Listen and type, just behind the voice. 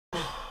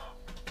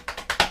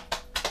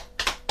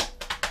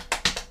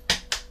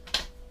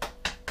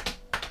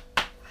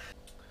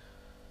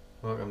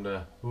Welcome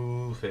to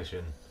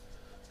WuFishin.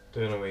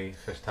 Doing a wee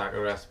fish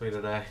taco recipe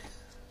today.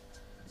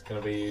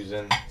 Gonna be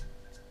using,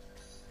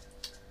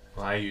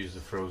 well, I use the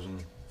frozen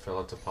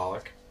fillets of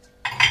pollock.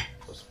 I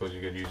suppose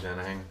you could use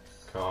anything,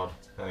 cod,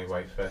 any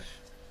white fish.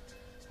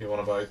 You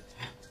want about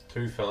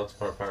 2 fillets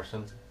per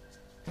person.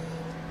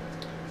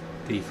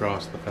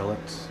 Defrost the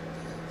fillets.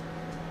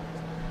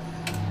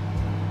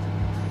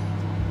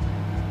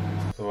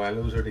 So while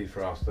those are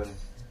defrosting,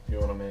 you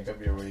want to make up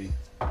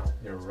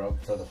your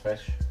rub for the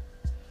fish.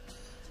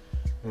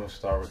 I'm going to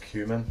start with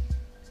cumin,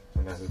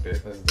 and this is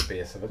the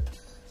base of it,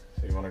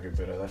 so you want a good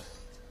bit of this.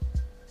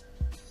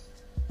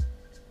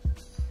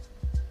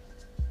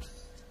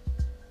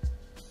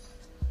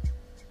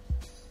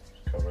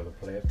 Just cover the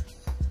plate,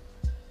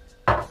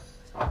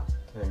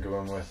 and go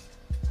in with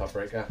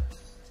paprika.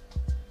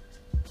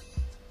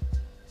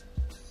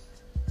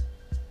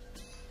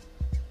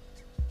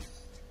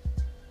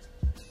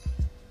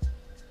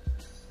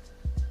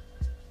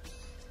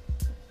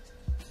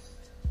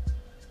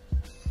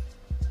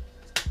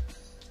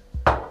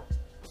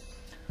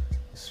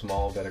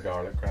 Small bit of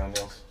garlic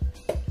granules.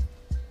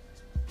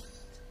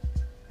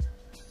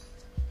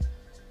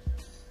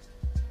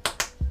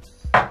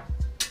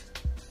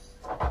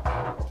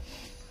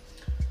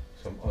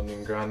 Some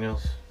onion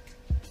granules.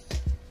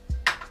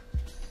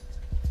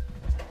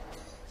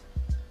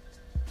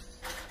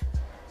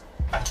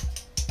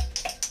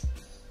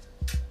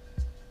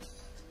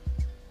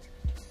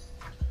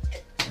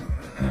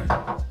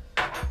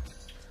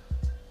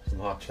 Some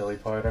hot chili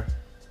powder.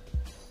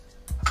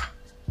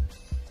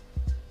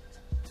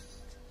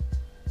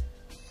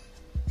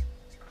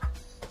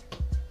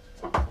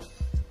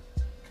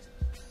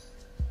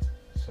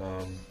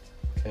 Some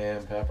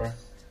cayenne pepper,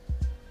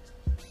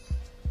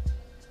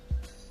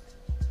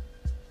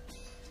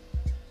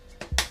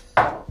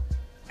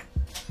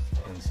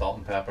 and salt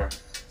and pepper.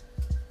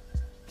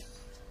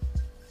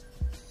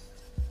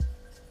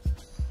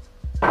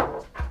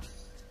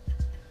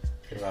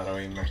 Give that a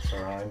wee mix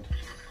around.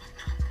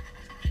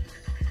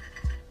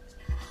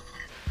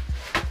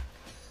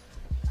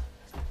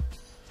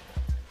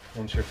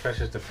 Once your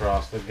fish is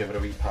defrosted, give it a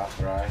wee pat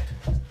dry.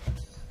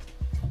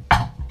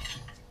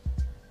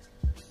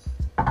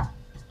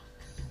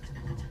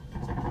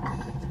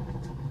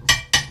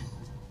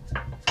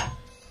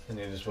 And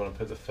you just want to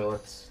put the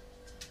fillets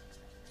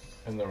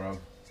in the rub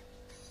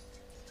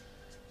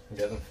and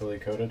get them fully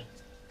coated.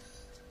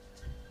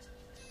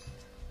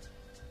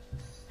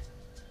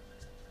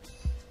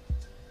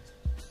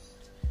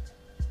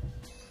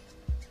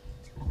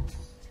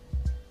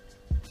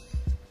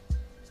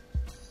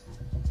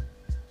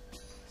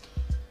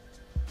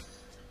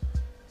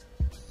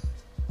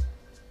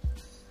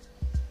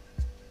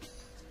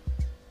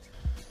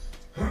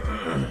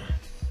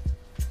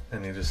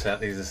 And you just set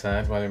these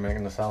aside while you're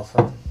making the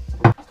salsa.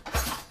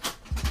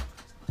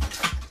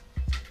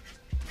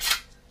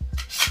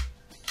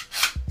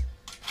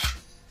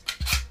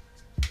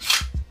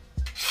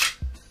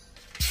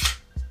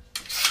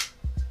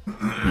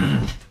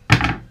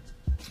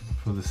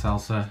 For the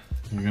salsa,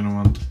 you're going to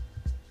want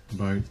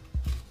about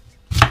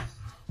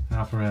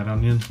half a red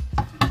onion,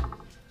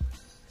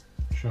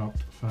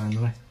 chopped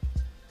finely.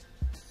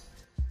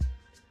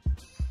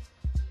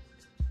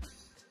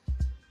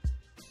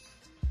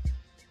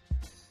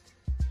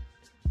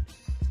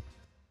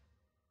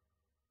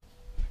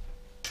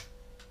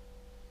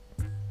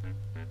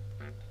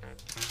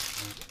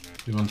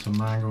 You want some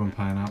mango and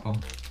pineapple.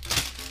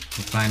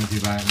 It's fine if you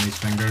buy it in these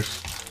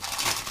fingers.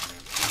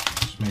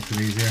 Just makes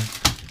it easier.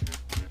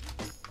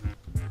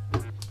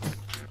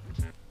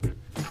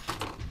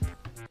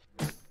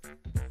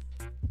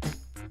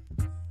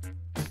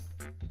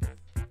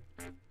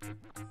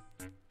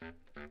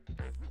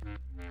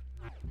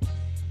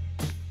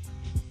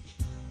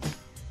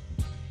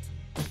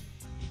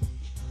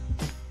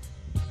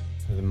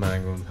 There's the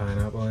mango and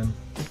pineapple in.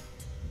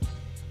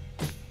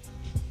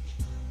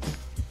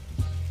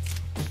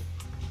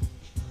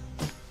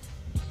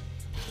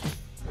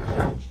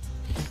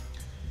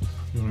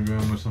 You want to go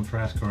in with some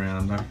fresh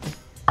coriander.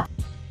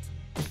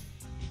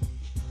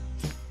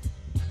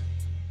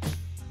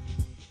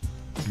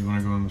 You want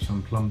to go in with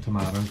some plum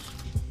tomatoes,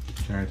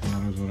 cherry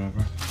tomatoes,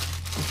 whatever.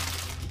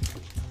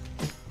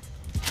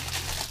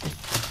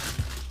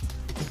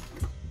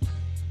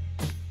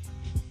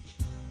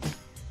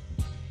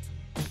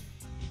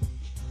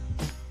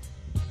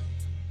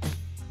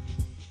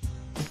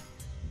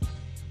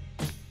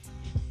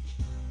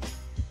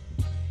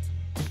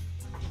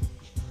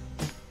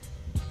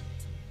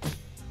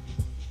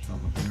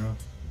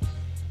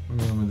 I'm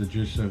going with the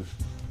juice of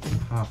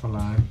half a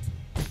lime.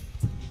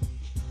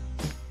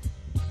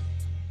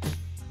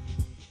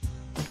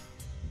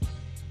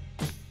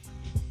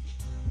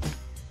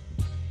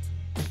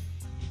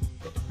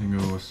 And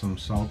go with some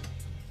salt.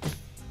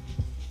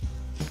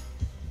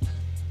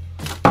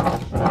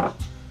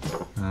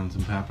 And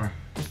some pepper.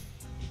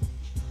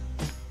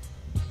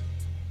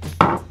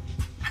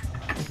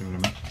 Give it a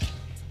mix.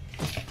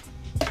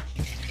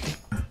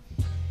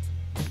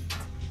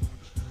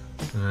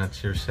 And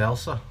that's your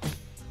salsa.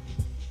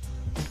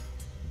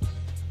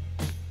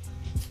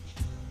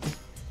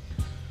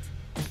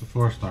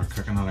 before I start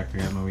cooking, I like to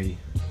get my wee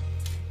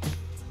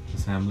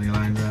assembly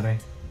line ready.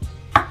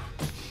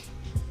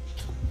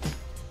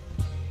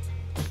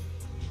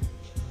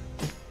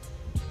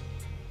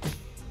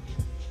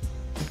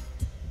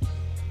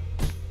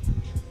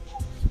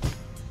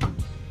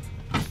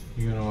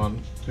 You're going to want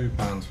 2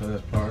 pans for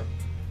this part.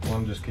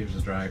 One just keeps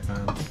a dry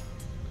pan, and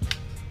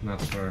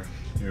that's for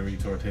your wee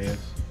tortillas.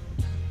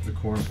 The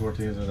corn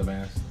tortillas are the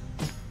best,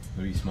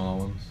 the wee small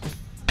ones.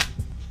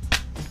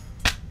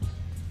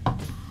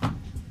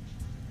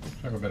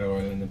 Chuck a bit of oil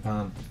in the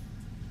pan,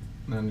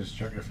 and then just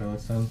chuck your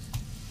fillets in.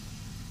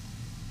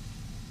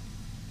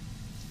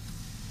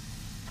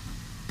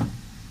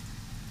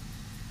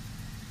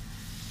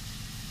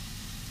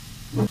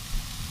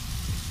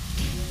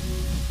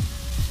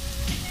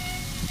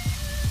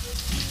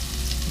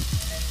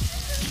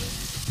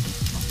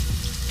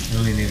 You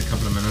only need a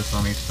couple of minutes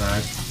on each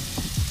side.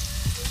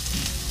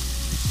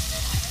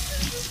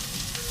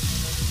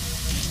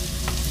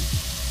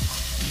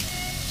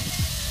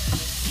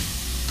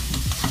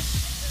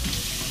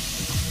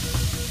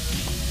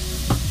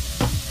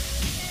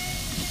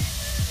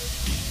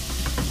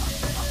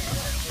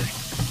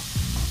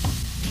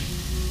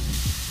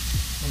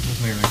 I'm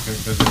just nearly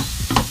cooked, I just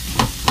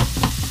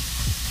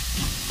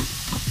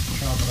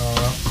chop it all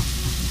up.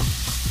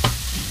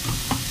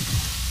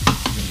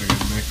 Give it a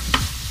good mix.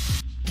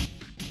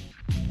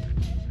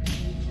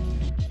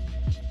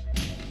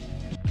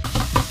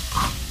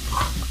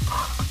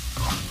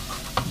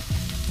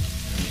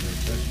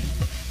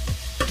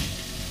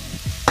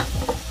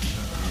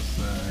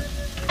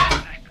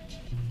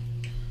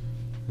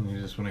 And you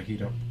just want to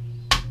heat up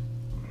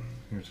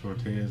your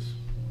tortillas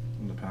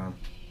in the pan,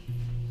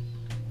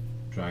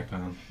 dry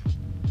pan.